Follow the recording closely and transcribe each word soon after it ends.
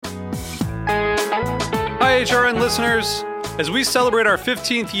HRN listeners. As we celebrate our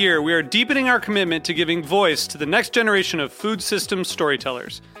 15th year, we are deepening our commitment to giving voice to the next generation of food systems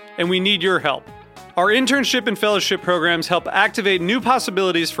storytellers, and we need your help. Our internship and fellowship programs help activate new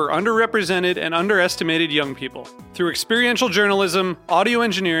possibilities for underrepresented and underestimated young people through experiential journalism, audio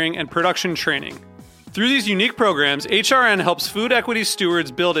engineering, and production training. Through these unique programs, HRN helps food equity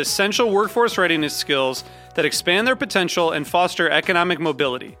stewards build essential workforce readiness skills that expand their potential and foster economic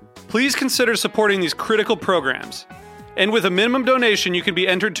mobility. Please consider supporting these critical programs. And with a minimum donation, you can be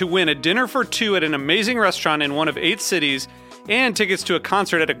entered to win a dinner for two at an amazing restaurant in one of 8 cities and tickets to a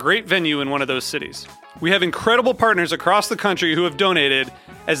concert at a great venue in one of those cities. We have incredible partners across the country who have donated,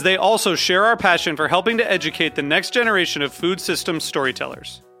 as they also share our passion for helping to educate the next generation of food systems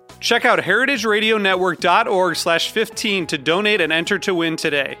storytellers. Check out heritageradionetwork.org/15 to donate and enter to win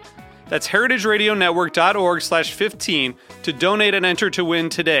today. That's heritageradionetwork.org/15 to donate and enter to win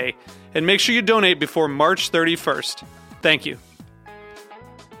today. And make sure you donate before March 31st. Thank you.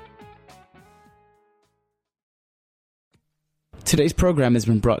 Today's program has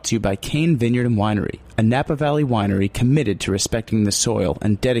been brought to you by Cane Vineyard and Winery, a Napa Valley winery committed to respecting the soil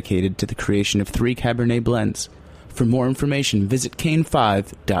and dedicated to the creation of 3 Cabernet blends. For more information, visit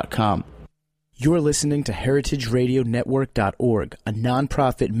cane5.com. You're listening to heritageradionetwork.org, a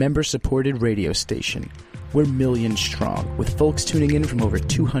nonprofit member-supported radio station. We're millions strong, with folks tuning in from over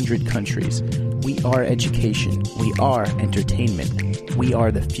 200 countries. We are education. We are entertainment. We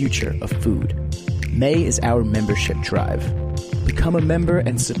are the future of food. May is our membership drive. Become a member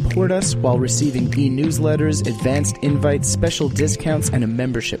and support us while receiving e-newsletters, advanced invites, special discounts, and a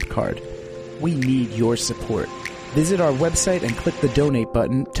membership card. We need your support. Visit our website and click the donate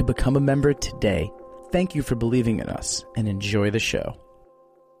button to become a member today. Thank you for believing in us, and enjoy the show.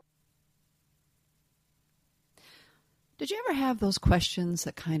 Did you ever have those questions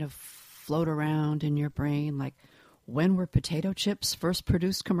that kind of float around in your brain, like, when were potato chips first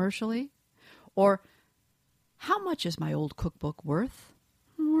produced commercially? Or, how much is my old cookbook worth?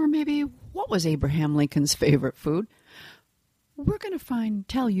 Or maybe, what was Abraham Lincoln's favorite food? We're going to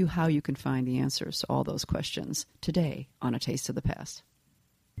tell you how you can find the answers to all those questions today on A Taste of the Past.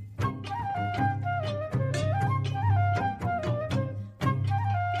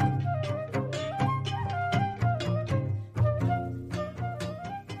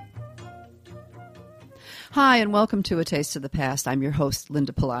 Hi, and welcome to A Taste of the Past. I'm your host,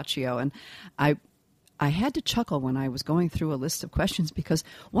 Linda Palacio, and I had to chuckle when I was going through a list of questions, because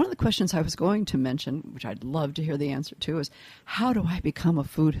one of the questions I was going to mention, which I'd love to hear the answer to, is how do I become a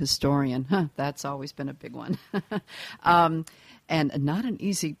food historian? That's always been a big one. And not an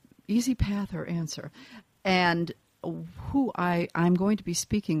easy path or answer. And I'm going to be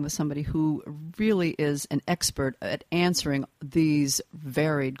speaking with somebody who really is an expert at answering these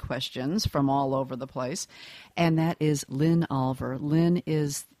varied questions from all over the place, and that is Lynne Olver. Lynne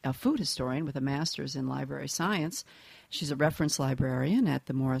is a food historian with a master's in library science. She's a reference librarian at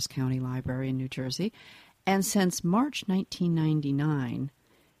the Morris County Library in New Jersey, and since March 1999,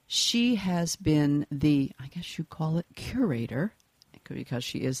 she has been the, I guess you call it, curator, because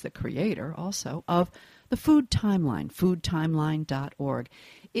she is the creator also, of the Food Timeline, foodtimeline.org.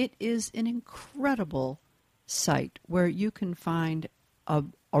 It is an incredible site where you can find a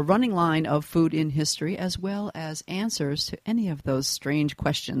running line of food in history, as well as answers to any of those strange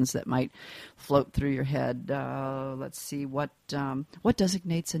questions that might float through your head. Let's see, what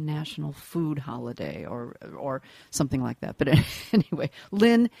designates a national food holiday, or something like that. But anyway,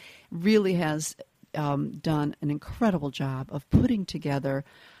 Lynne really has done an incredible job of putting together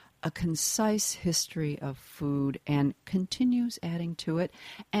a concise history of food and continues adding to it.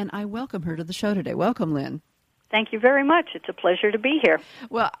 And I welcome her to the show today. Welcome, Lynne. Thank you very much. It's a pleasure to be here.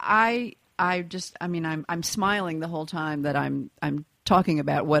 Well, I'm smiling the whole time that I'm talking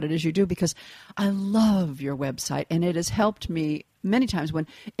about what it is you do, because I love your website, and it has helped me many times when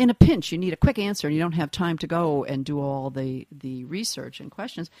in a pinch you need a quick answer and you don't have time to go and do all the research and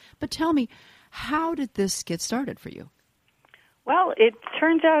questions. But tell me, how did this get started for you? Well, it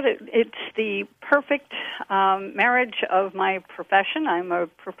turns out it's the perfect marriage of my profession. I'm a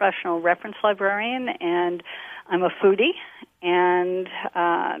professional reference librarian, and I'm a foodie. And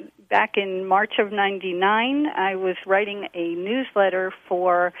back in March of '99, I was writing a newsletter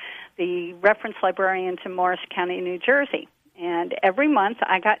for the reference librarians in Morris County, New Jersey. And every month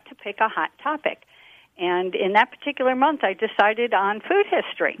I got to pick a hot topic. And in that particular month, I decided on food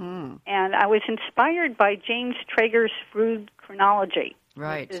history. And I was inspired by James Traeger's Food Chronology,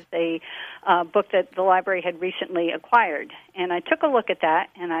 right, which is a book that the library had recently acquired. And I took a look at that,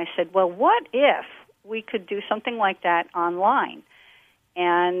 and I said, well, what if we could do something like that online?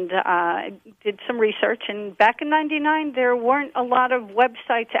 and did some research. And back in '99, there weren't a lot of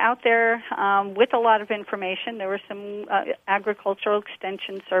websites out there with a lot of information. There were some agricultural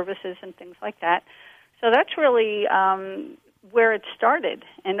extension services and things like that. So that's really where it started.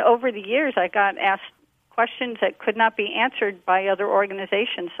 And over the years, I got asked questions that could not be answered by other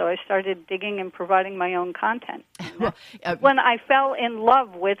organizations, so I started digging and providing my own content. When I fell in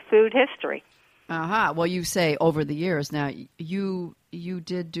love with food history. Well, you say over the years. Now, you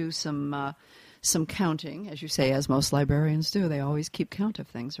did do some counting, as you say, as most librarians do. They always keep count of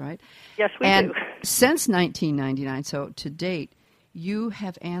things, right? Yes, we and do. Since 1999, so to date, you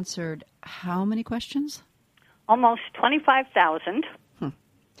have answered how many questions? Almost 25,000.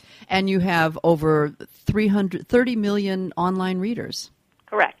 And you have over 330 million online readers.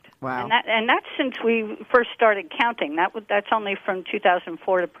 Correct. Wow. And that's since we first started counting. That's only from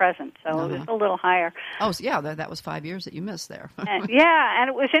 2004 to present, so it was a little higher. Oh, so yeah, that was 5 years that you missed there. And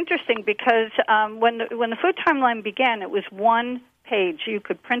it was interesting because when the food timeline began, it was one page. You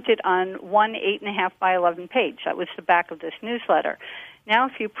could print it on one 8.5 by 11 page. That was the back of this newsletter. Now,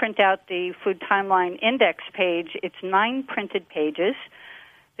 if you print out the food timeline index page, it's 9 printed pages.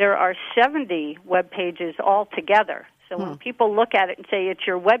 There are 70 web pages altogether. So when people look at it and say it's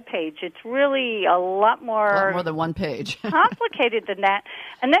your web page, it's really a lot more than one page. complicated than that.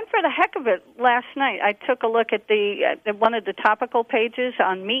 And then for the heck of it, last night I took a look at the one of the topical pages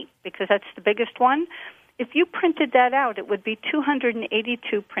on meat, because that's the biggest one. If you printed that out, it would be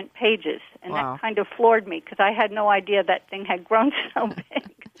 282 print pages. And Wow. that kind of floored me because I had no idea that thing had grown so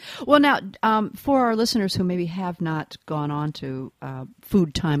big. Well, now, for our listeners who maybe have not gone on to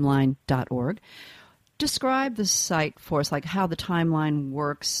foodtimeline.org, describe the site for us, like how the timeline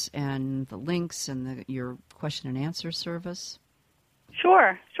works and the links and your question and answer service.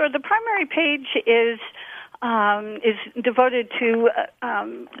 Sure. The primary page is devoted to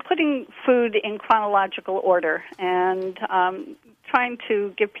putting food in chronological order and trying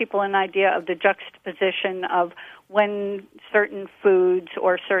to give people an idea of the juxtaposition of when certain foods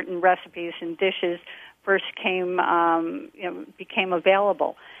or certain recipes and dishes first became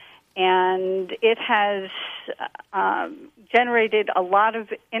available. And it has generated a lot of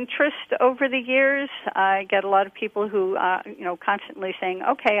interest over the years. I get a lot of people who, constantly saying,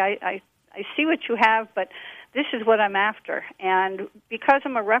 "Okay, I see what you have, but this is what I'm after." And because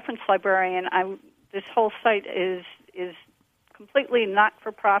I'm a reference librarian, this whole site is completely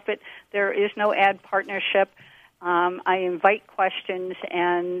not-for-profit. There is no ad partnership. I invite questions,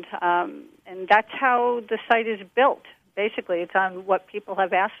 and that's how the site is built. Basically, it's on what people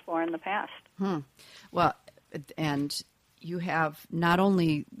have asked for in the past. Well, and you have not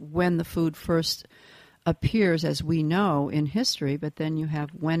only when the food first appears, as we know, in history, but then you have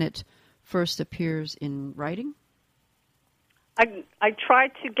when it first appears in writing? I try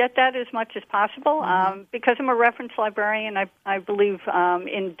to get that as much as possible. Because I'm a reference librarian, I believe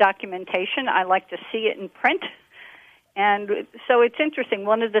in documentation. I like to see it in print. And so it's interesting.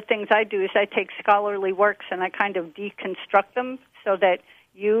 One of the things I do is I take scholarly works and I kind of deconstruct them so that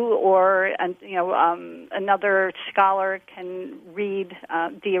you or another scholar can read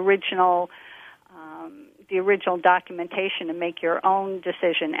the original documentation and make your own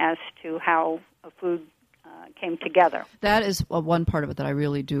decision as to how a food came together. That is one part of it that I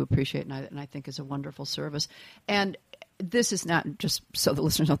really do appreciate, and I think is a wonderful service. And this is not just so the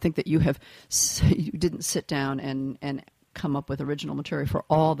listeners don't think that you didn't sit down and come up with original material for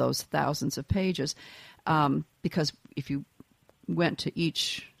all those thousands of pages, because if you went to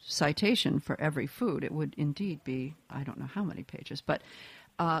each citation for every food, it would indeed be, I don't know how many pages, but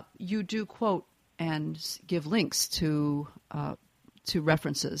you do quote and give links to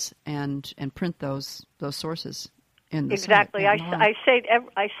references and print those sources in the exactly. site.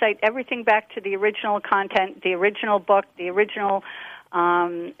 I cite everything back to the original content, the original book, the original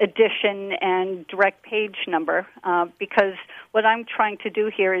edition, and direct page number, because what I'm trying to do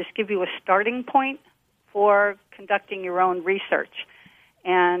here is give you a starting point for conducting your own research.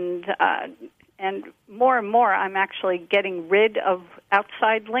 And more and more, I'm actually getting rid of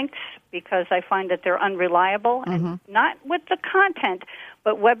outside links because I find that they're unreliable, and not with the content,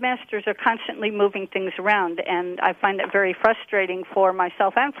 but webmasters are constantly moving things around, and I find that very frustrating for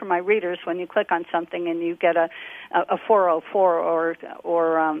myself and for my readers when you click on something and you get a 404 or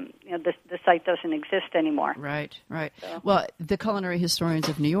the site doesn't exist anymore. Right. So. Well, the Culinary Historians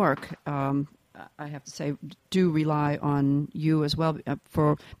of New York, I have to say, do rely on you as well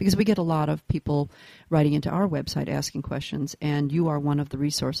because we get a lot of people writing into our website asking questions, and you are one of the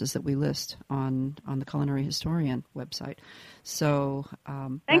resources that we list on the Culinary Historian website. So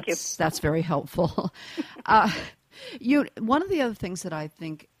thank you. That's very helpful. One of the other things that I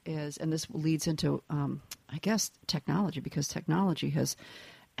think is, and this leads into, I guess, technology, because technology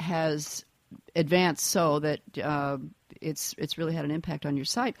has advanced so that it's really had an impact on your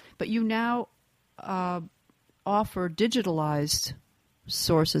site. But you now offer digitalized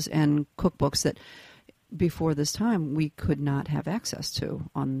sources and cookbooks that before this time we could not have access to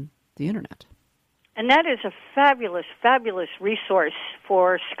on the internet. And that is a fabulous, fabulous resource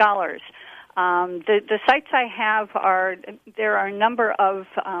for scholars. The sites I have there are a number of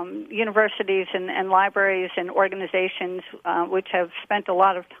universities and libraries and organizations which have spent a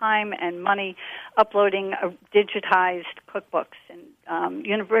lot of time and money uploading digitized cookbooks. And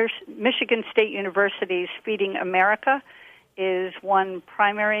Michigan State University's Feeding America is one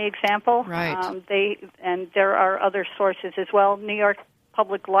primary example. Right. There are other sources as well. New York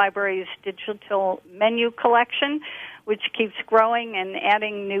Public Library's digital menu collection, which keeps growing and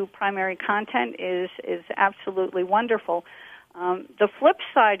adding new primary content, is absolutely wonderful. The flip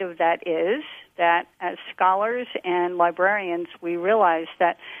side of that is that as scholars and librarians, we realize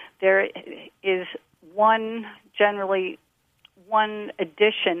that there is generally one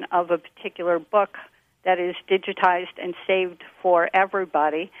edition of a particular book that is digitized and saved for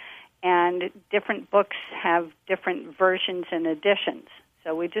everybody, and different books have different versions and editions.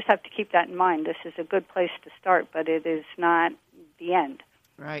 So we just have to keep that in mind. This is a good place to start, but it is not the end.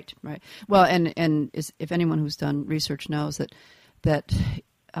 Right. Well, and if anyone who's done research knows that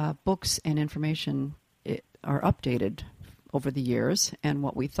books and information are updated over the years, and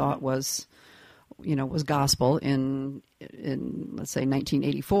what we thought was gospel in let's say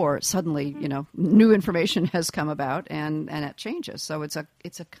 1984, suddenly new information has come about and it changes. So it's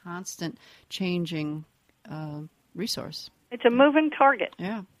a constant changing resource. It's a moving target.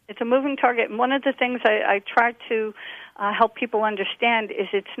 Yeah. It's a moving target. And one of the things I try to help people understand is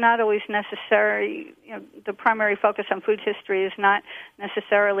it's not always necessary. The primary focus on food history is not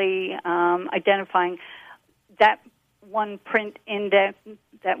necessarily identifying that one print index,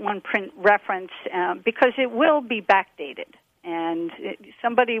 that one print reference, because it will be backdated. And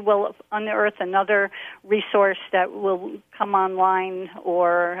somebody will unearth another resource that will come online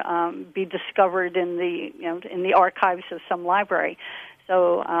or be discovered in the archives of some library.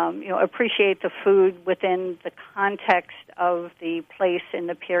 So appreciate the food within the context of the place and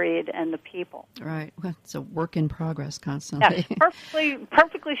the period and the people. Right. Well, it's a work in progress constantly. Yes,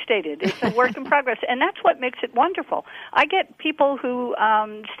 perfectly stated. It's a work in progress, and that's what makes it wonderful. I get people who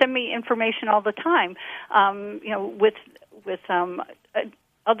send me information all the time, with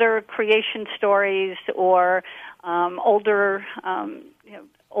other creation stories or older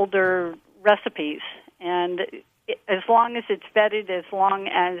recipes, and as long as it's vetted, as long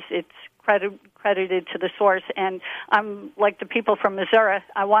as it's credited to the source, and I'm like the people from Missouri,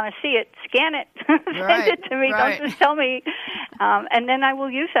 I want to see it, scan it, send it to me, don't just tell me, and then I will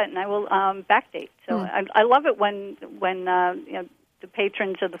use that and I will backdate. So I love it when the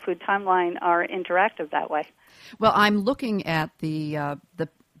patrons of the Food Timeline are interactive that way. Well, I'm looking at the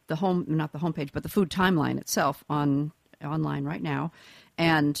home, not the homepage, but the Food Timeline itself online right now.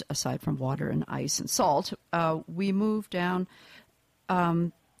 And aside from water and ice and salt, we move down.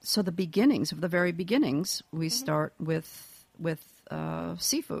 So the beginnings of the very beginnings, we start with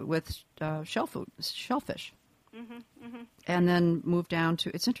seafood, with shellfish, and then move down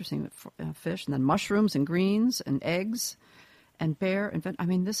to, it's interesting, fish, and then mushrooms and greens and eggs and bear and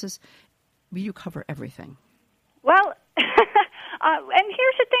you cover everything. Well, and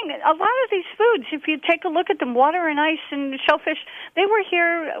here's the thing. A lot of these foods, if you take a look at them, water and ice and shellfish, they were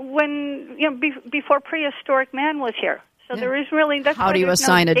here when, before prehistoric man was here. So there is really, that's how do you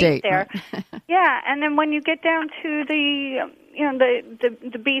assign a date there. Right? Yeah, and then when you get down to the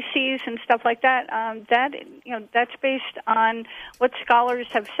BCs and stuff like that, that's based on what scholars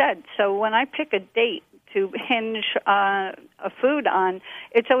have said. So when I pick a date to hinge a food on,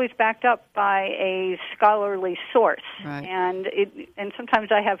 it's always backed up by a scholarly source. Right. And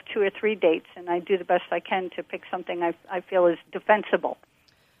sometimes I have 2 or 3 dates, and I do the best I can to pick something I feel is defensible.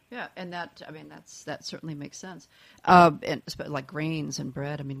 Yeah, and that certainly makes sense. And like grains and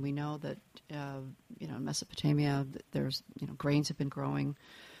bread, we know that in Mesopotamia there's grains have been growing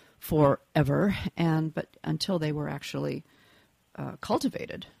forever, but until they were actually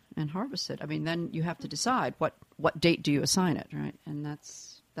cultivated and harvested, then you have to decide what date do you assign it, right? And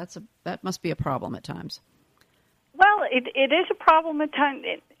that must be a problem at times. Well, it is a problem at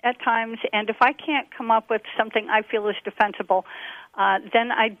times, and if I can't come up with something I feel is defensible,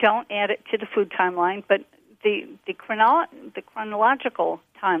 then I don't add it to the Food Timeline, but the chronological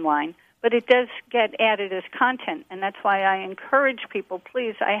timeline. But it does get added as content, and that's why I encourage people,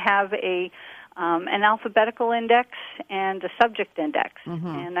 please, I have a an alphabetical index, and a subject index.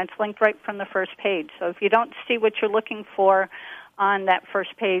 And that's linked right from the first page. So if you don't see what you're looking for on that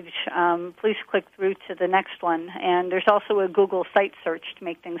first page, please click through to the next one. And there's also a Google site search to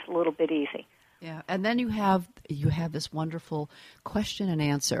make things a little bit easy. Yeah, and then you have this wonderful question and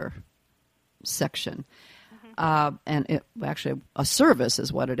answer section. And actually, a service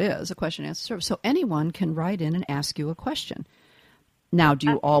is what it is, a question and answer service. So anyone can write in and ask you a question. Now, do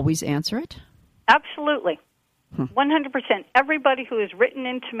you always answer it? Absolutely. 100%. Everybody who has written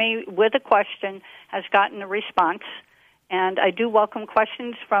into me with a question has gotten a response. And I do welcome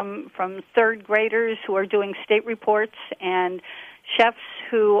questions from third graders who are doing state reports and chefs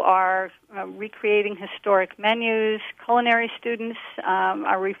who are recreating historic menus. Culinary students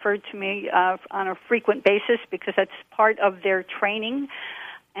are referred to me on a frequent basis because that's part of their training.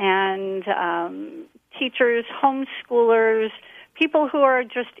 And teachers, homeschoolers, people who are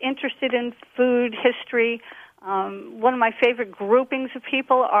just interested in food history. One of my favorite groupings of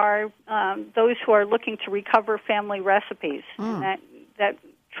people are those who are looking to recover family recipes. And that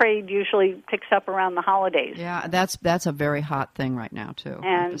trade usually picks up around the holidays. Yeah, that's a very hot thing right now, too. And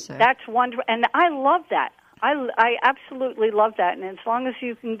I have to say. that's wonderful. And I love that. I absolutely love that. And as long as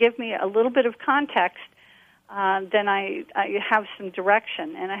you can give me a little bit of context, then I have some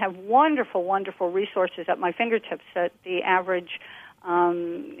direction. And I have wonderful, wonderful resources at my fingertips that the average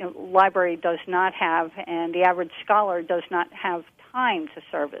library does not have, and the average scholar does not have time to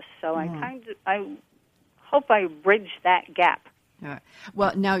service. So I hope I bridge that gap. All right.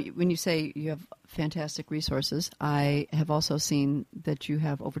 Well, now, when you say you have fantastic resources, I have also seen that you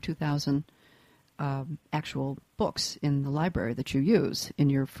have over 2,000 actual books in the library that you use in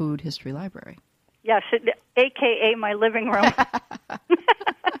your food history library. Yes, a.k.a. my living room.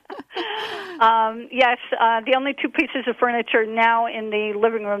 Yes, the only two pieces of furniture now in the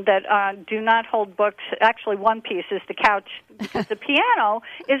living room that do not hold books, actually one piece is the couch, because the piano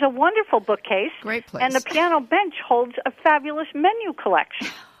is a wonderful bookcase. Great place. And the piano bench holds a fabulous menu collection.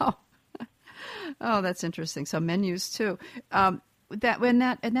 Oh, that's interesting. So menus, too.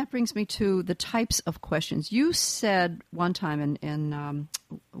 That brings me to the types of questions. You said one time in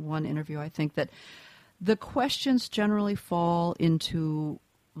one interview, I think, that the questions generally fall into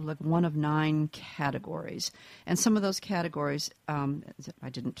like one of 9 categories. And some of those categories, I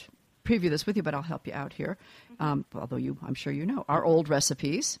didn't preview this with you, but I'll help you out here, although I'm sure you know, are old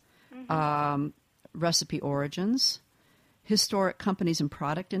recipes, recipe origins, historic companies and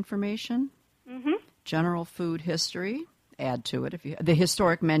product information, general food history, add to it, the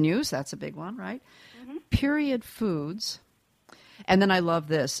historic menus, that's a big one, right? Period foods. And then I love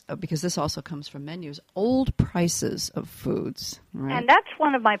this, because this also comes from menus, old prices of foods. Right? And that's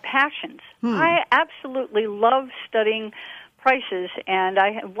one of my passions. I absolutely love studying prices, and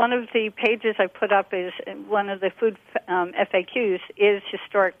one of the pages I put up is one of the food FAQs is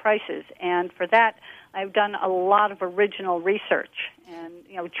historic prices, and for that I've done a lot of original research, and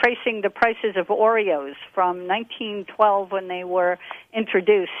tracing the prices of Oreos from 1912 when they were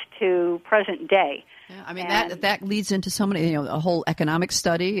introduced to present day. Yeah, I mean, that leads into so many, a whole economic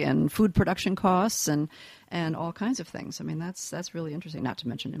study and food production costs and all kinds of things. I mean, that's really interesting. Not to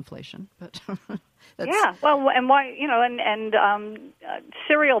mention inflation, but yeah. Well, and why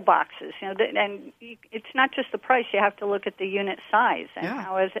cereal boxes. And it's not just the price. You have to look at the unit size and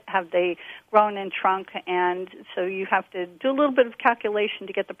how have they grown and shrunk, and so you have to do a little bit of calculation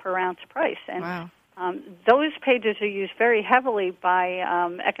to get the per ounce price. And those pages are used very heavily by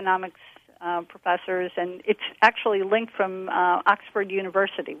economics professors, and it's actually linked from Oxford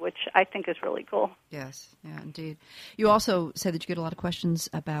University, which I think is really cool. Yes, yeah, indeed. You also said that you get a lot of questions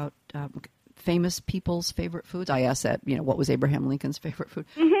about famous people's favorite foods. I asked that, what was Abraham Lincoln's favorite food?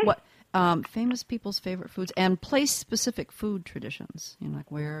 What famous people's favorite foods and place-specific food traditions? Like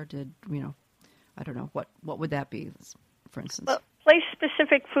where did, I don't know, what would that be, for instance? Well,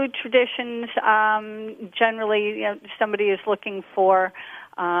 place-specific food traditions, generally, somebody is looking for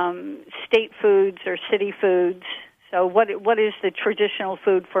state foods or city foods. So what is the traditional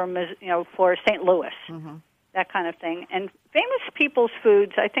food for St. Louis? That kind of thing. And famous people's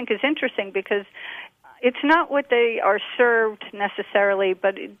foods, I think, is interesting because it's not what they are served necessarily,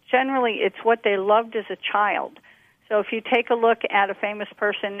 but generally it's what they loved as a child. So if you take a look at a famous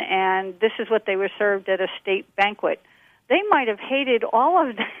person and this is what they were served at a state banquet, they might have hated all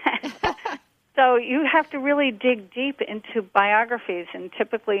of that. So you have to really dig deep into biographies, and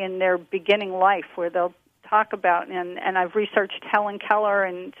typically in their beginning life, where they'll talk about, and I've researched Helen Keller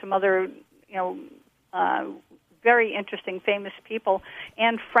and some other, very interesting famous people,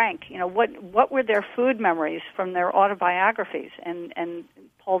 and Frank. What were their food memories from their autobiographies? And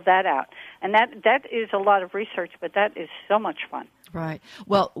pulled that out. And that is a lot of research, but that is so much fun. Right.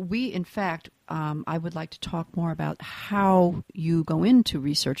 Well, in fact, I would like to talk more about how you go into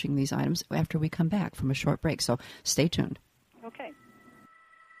researching these items after we come back from a short break. So stay tuned. Okay.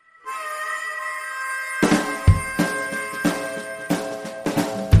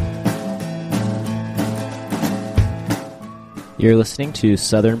 You're listening to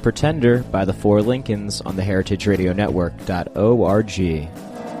Southern Pretender by the Four Lincolns on the heritageradionetwork.org.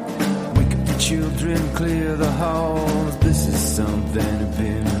 Wake up the children, clear the halls. This is something I've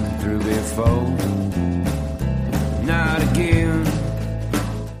been through before. Not again.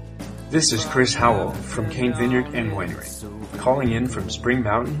 This is Chris Howell from Cane Vineyard and Winery, calling in from Spring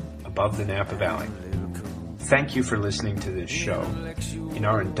Mountain above the Napa Valley. Thank you for listening to this show. In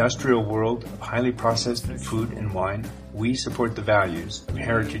our industrial world of highly processed food and wine, we support the values of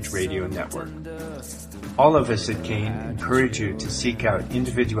Heritage Radio Network. All of us at Cane encourage you to seek out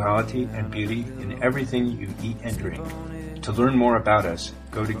individuality and beauty in everything you eat and drink. To learn more about us,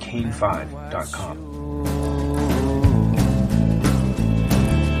 go to cane5.com.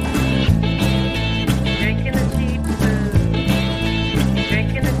 Drinking the cheap food.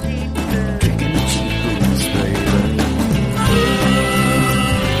 Drinking the cheap food. Drinking the cheap booze, baby.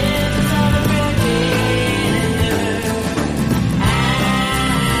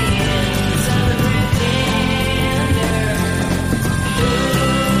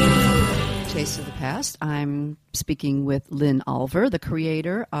 Taste of the Past. I'm speaking with Lynne Olver, the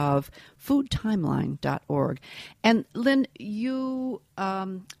creator of foodtimeline.org. And Lynne, you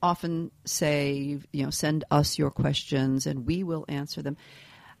often say, send us your questions and we will answer them.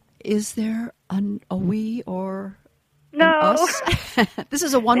 Is there a we or No. us? This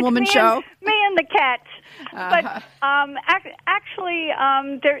is a one-woman It's show. Me and the cats. But actually,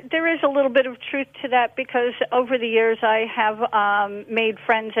 there is a little bit of truth to that because over the years I have made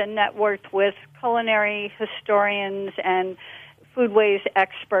friends and networked with culinary historians and foodways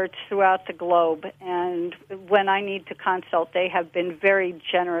experts throughout the globe. And when I need to consult, they have been very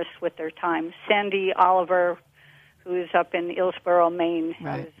generous with their time. Sandy Olver, who is up in Hillsborough, Maine,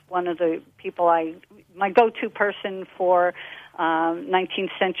 Right. is one of the people my go-to person for 19th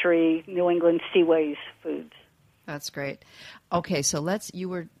century New England seaways foods. That's great. Okay, so you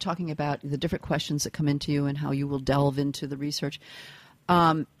were talking about the different questions that come into you and how you will delve into the research.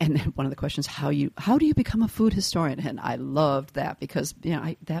 And then one of the questions, how do you become a food historian? And I loved that because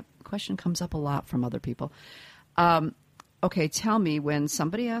that question comes up a lot from other people. Okay, tell me, when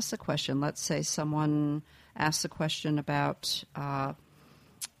somebody asks a question, let's say someone asks a question about, I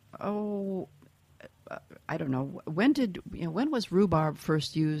don't know, when was rhubarb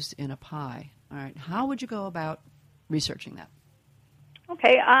first used in a pie? All right, how would you go about researching that?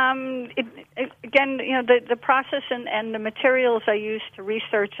 Okay. Again, the process and the materials I use to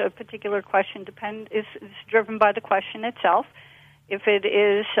research a particular question is driven by the question itself. If it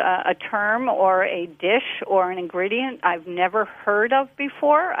is a term or a dish or an ingredient I've never heard of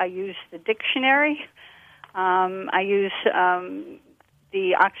before, I use the dictionary. I use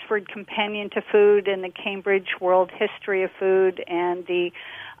the Oxford Companion to Food and the Cambridge World History of Food and the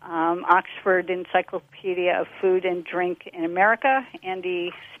Oxford Encyclopedia of Food and Drink in America,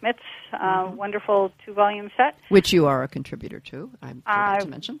 Andy Smith's wonderful 2-volume set. Which you are a contributor to, I forgot to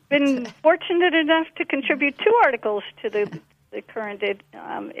mention. I've been fortunate enough to contribute 2 articles to the current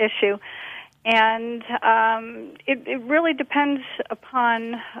issue. And it really depends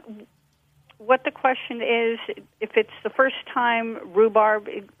upon what the question is. If it's the first time rhubarb,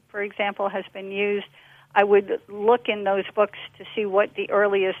 for example, has been used, I would look in those books to see what the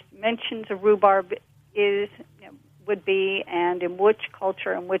earliest mentions of rhubarb would be and in which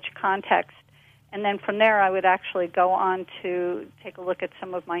culture and which context. And then from there, I would actually go on to take a look at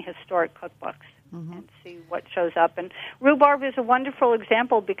some of my historic cookbooks and see what shows up. And rhubarb is a wonderful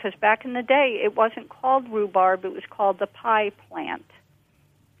example because back in the day, it wasn't called rhubarb, it was called the pie plant.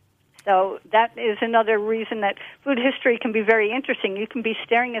 So that is another reason that food history can be very interesting. You can be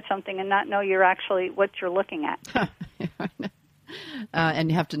staring at something and not know what you're looking at. And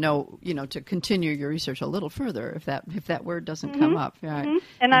you have to know, to continue your research a little further if that word doesn't come up. Right.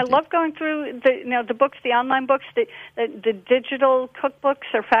 And I love going through the books, the online books. The digital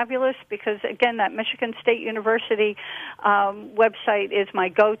cookbooks are fabulous because, again, that Michigan State University website is my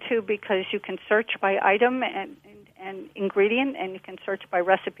go-to because you can search by item and ingredient, and you can search by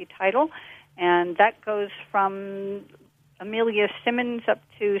recipe title, and that goes from Amelia Simmons up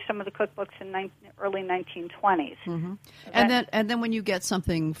to some of the cookbooks in early 1920s. So and then when you get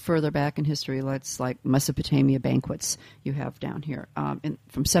something further back in history, let's like Mesopotamia banquets you have down here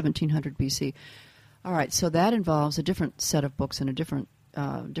from 1700 BC. All right, so that involves a different set of books and a different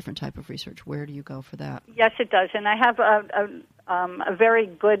different type of research, where do you go for that? Yes, it does. And I have a very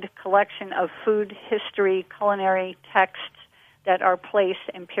good collection of food history, culinary texts that are place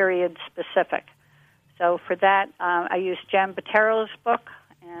and period specific. So for that, I use Jan Bottero's book,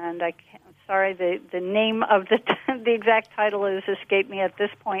 and I'm sorry, the name of the exact title has escaped me at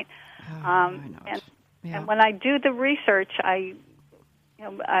this point. I know it. And when I do the research,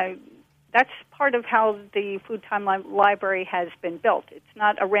 that's part of how the Food Timeline Library has been built. It's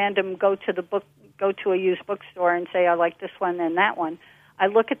not a random go to a used bookstore and say I like this one and that one. I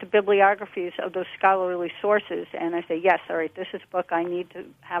look at the bibliographies of those scholarly sources and I say, yes, all right, this is a book I need to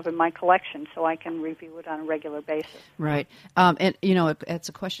have in my collection so I can review it on a regular basis. Right. And, it's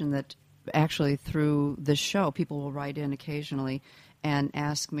a question that actually through this show, people will write in occasionally and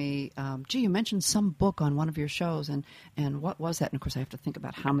ask me, gee, you mentioned some book on one of your shows, and what was that? And, of course, I have to think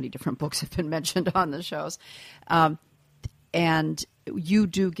about how many different books have been mentioned on the shows. And you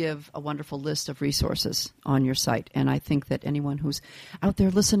do give a wonderful list of resources on your site, and I think that anyone who's out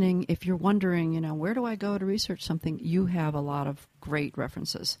there listening, if you're wondering, where do I go to research something, you have a lot of great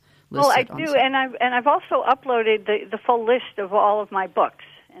references listed. Well, I do, and I've also uploaded the full list of all of my books,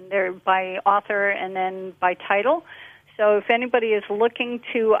 and they're by author and then by title. So if anybody is looking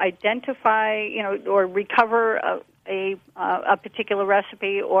to identify, or recover a particular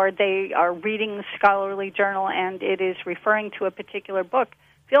recipe, or they are reading the scholarly journal and it is referring to a particular book,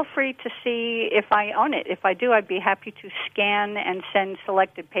 feel free to see if I own it. If I do, I'd be happy to scan and send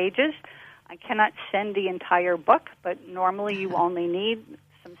selected pages. I cannot send the entire book, but normally you only need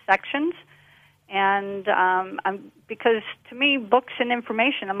some sections. And because to me, books and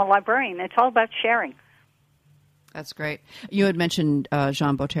information, I'm a librarian. It's all about sharing. That's great. You had mentioned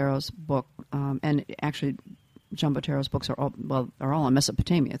Jean Bottero's book, and actually Jean Bottero's books are all on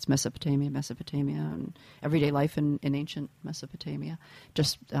Mesopotamia. It's Mesopotamia, and everyday life in ancient Mesopotamia.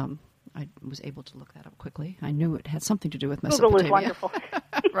 Just I was able to look that up quickly. I knew it had something to do with Mesopotamia. Google is wonderful.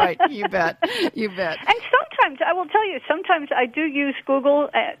 Right, you bet. And sometimes, I will tell you, sometimes I do use Google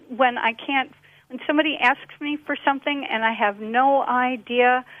when I can't, when somebody asks me for something and I have no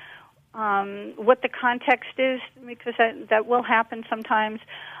idea what the context is, because that will happen sometimes,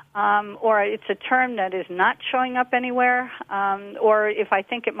 or it's a term that is not showing up anywhere, or if I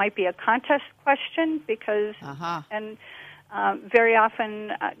think it might be a contest question, because and very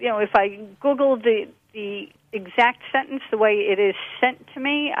often, if I Google the exact sentence the way it is sent to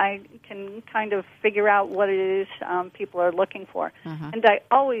me, I can kind of figure out what it is people are looking for. And I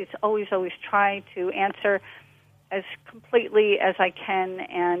always try to answer as completely as I can,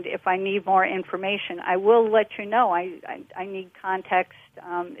 and if I need more information, I will let you know. I need context.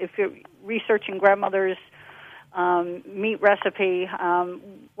 If you're researching grandmother's meat recipe,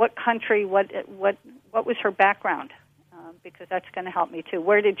 what country, what was her background? Because that's going to help me too.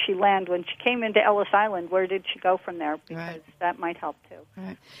 Where did she land when she came into Ellis Island? Where did she go from there? Because that might help too.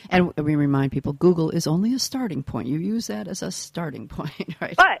 Right. And we remind people, Google is only a starting point. You use that as a starting point,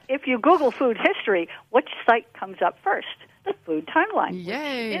 right? But if you Google food history, which site comes up first? The Food Timeline.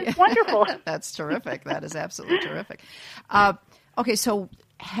 Yay! It's wonderful. That's terrific. That is absolutely terrific. Okay, so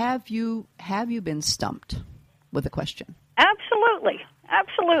have you been stumped with a question?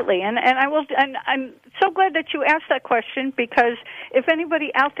 Absolutely, and I will, and I'm so glad that you asked that question, because if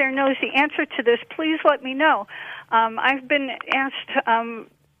anybody out there knows the answer to this, please let me know. I've been asked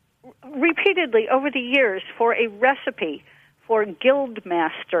repeatedly over the years for a recipe for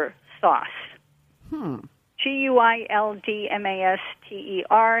Guildmaster sauce. Guildmaster.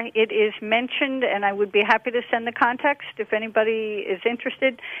 It is mentioned, and I would be happy to send the context if anybody is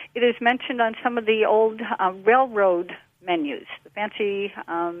interested. It is mentioned on some of the old railroad menus, the fancy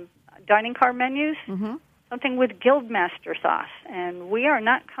dining car menus, something with Guildmaster sauce. And we are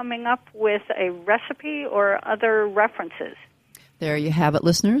not coming up with a recipe or other references. There you have it,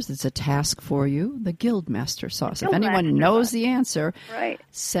 listeners. It's a task for you, the Guildmaster sauce. If anyone knows the answer,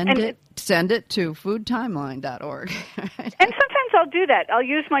 send it to foodtimeline.org. And sometimes I'll do that. I'll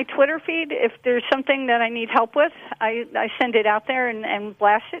use my Twitter feed. If there's something that I need help with, I send it out there and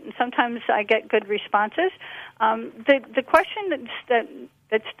blast it, and sometimes I get good responses. The question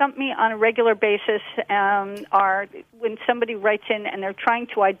that stump me on a regular basis are when somebody writes in and they're trying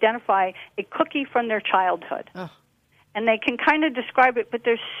to identify a cookie from their childhood. And they can kind of describe it, but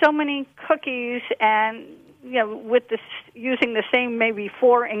there's so many cookies, and with this using the same maybe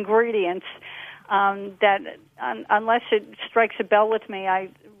 4 ingredients, that unless it strikes a bell with me, I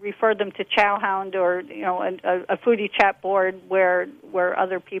refer them to Chowhound or a foodie chat board where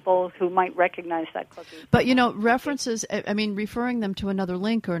other people who might recognize that cookie. But references. I mean, referring them to another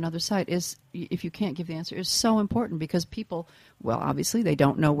link or another site is, if you can't give the answer, is so important because people, well, obviously they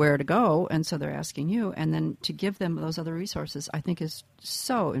don't know where to go, and so they're asking you, and then to give them those other resources, I think is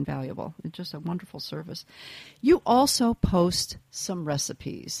so invaluable. It's just a wonderful service. You also post some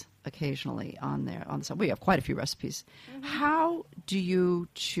recipes occasionally on there. We have quite a few recipes. Mm-hmm. How do you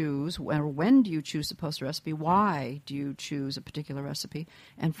choose, or when do you choose to post a recipe? Why do you choose a particular recipe,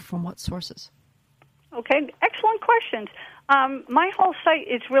 and from what sources? Okay, excellent questions. My whole site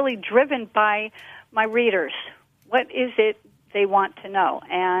is really driven by my readers. What is it they want to know?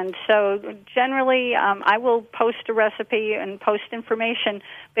 And so generally I will post a recipe and post information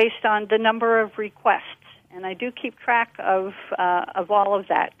based on the number of requests. And I do keep track of all of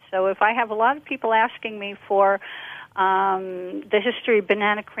that. So if I have a lot of people asking me for the history of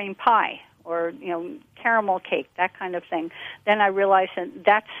banana cream pie or caramel cake, that kind of thing, then I realize that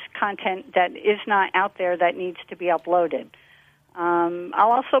that's content that is not out there that needs to be uploaded.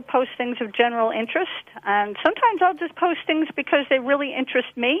 I'll also post things of general interest, and sometimes I'll just post things because they really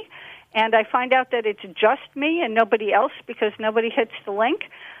interest me, and I find out that it's just me and nobody else because nobody hits the link.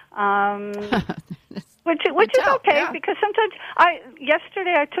 Which is okay, yeah. Because sometimes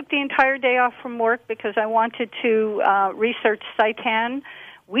yesterday I took the entire day off from work because I wanted to research seitan,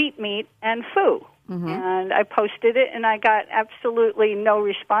 wheat meat, and foo. Mm-hmm. And I posted it, and I got absolutely no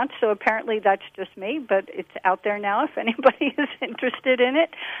response, so apparently that's just me, but it's out there now if anybody is interested in it.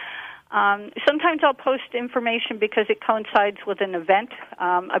 Sometimes I'll post information because it coincides with an event.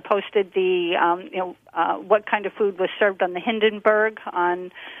 I posted what kind of food was served on the Hindenburg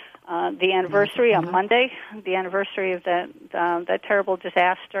on the anniversary on Monday, the anniversary of that terrible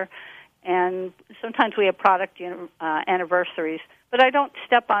disaster. And sometimes we have product anniversaries. But I don't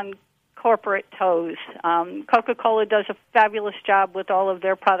step on corporate toes. Coca-Cola does a fabulous job with all of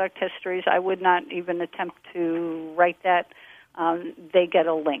their product histories. I would not even attempt to write that. They get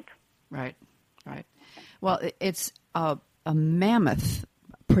a link. Right. Well, it's a mammoth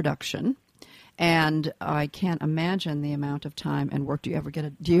production, and I can't imagine the amount of time and work. Do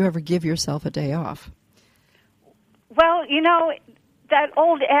you ever give yourself a day off? Well, that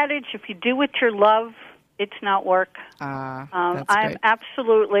old adage, if you do what you love, it's not work. I'm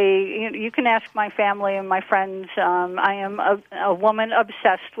absolutely, you can ask my family and my friends. I am a woman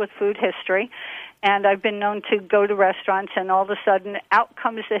obsessed with food history, and I've been known to go to restaurants, and all of a sudden, out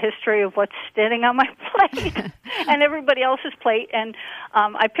comes the history of what's sitting on my plate and everybody else's plate. And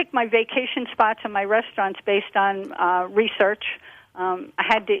I pick my vacation spots and my restaurants based on research. I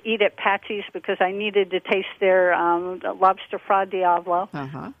had to eat at Patsy's because I needed to taste their lobster fra diavolo.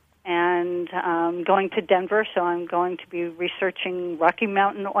 Uh-huh. And going to Denver, so I'm going to be researching Rocky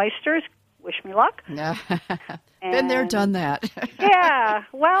Mountain oysters. Wish me luck. Been there, done that. Yeah,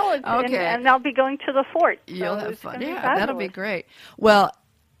 well, okay. and I'll be going to the fort. You'll have fun. Yeah, that'll be great. Well,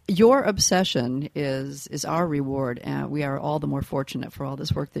 your obsession is our reward, and we are all the more fortunate for all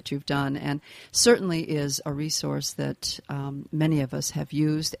this work that you've done, and certainly is a resource that many of us have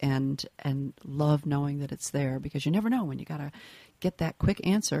used and love knowing that it's there, because you never know when you got to get that quick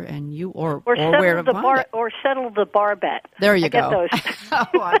answer, and or where to find it. Or settle the bar bet. There you go. Get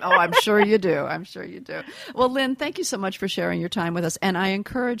those. I'm sure you do. I'm sure you do. Well, Lynne, thank you so much for sharing your time with us, and I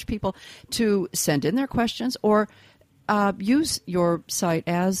encourage people to send in their questions or use your site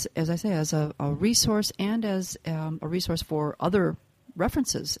as I say, as a resource and as a resource for other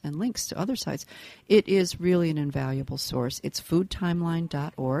references and links to other sites. It is really an invaluable source. It's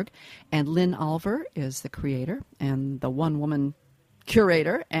foodtimeline.org, and Lynne Olver is the creator and the one-woman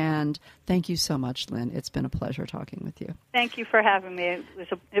curator, and thank you so much, Lynne. It's been a pleasure talking with you. Thank you for having me.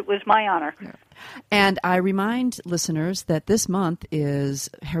 It was my honor. Yeah. And I remind listeners that this month is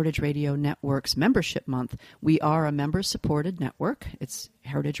Heritage Radio Network's membership month. We are a member-supported network. It's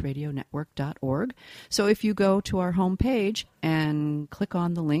heritageradionetwork.org. So if you go to our homepage and click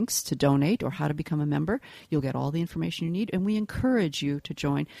on the links to donate or how to become a member, you'll get all the information you need, and we encourage you to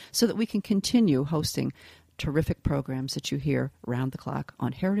join so that we can continue hosting terrific programs that you hear round the clock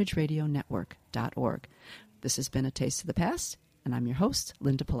on heritageradionetwork.org. This has been A Taste of the Past, and I'm your host,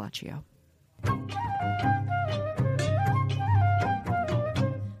 Linda Palacio.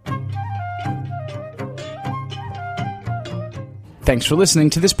 Thanks for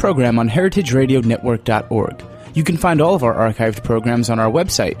listening to this program on heritageradionetwork.org. You can find all of our archived programs on our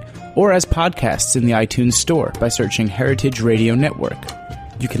website or as podcasts in the iTunes Store by searching Heritage Radio Network.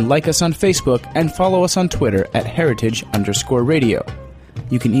 You can like us on Facebook and follow us on Twitter at @heritage_radio.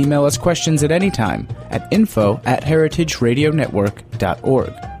 You can email us questions at any time at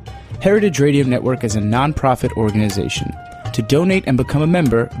info@heritageradionetwork.org. Heritage Radio Network is a nonprofit organization. To donate and become a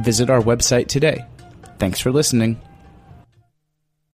member, visit our website today. Thanks for listening.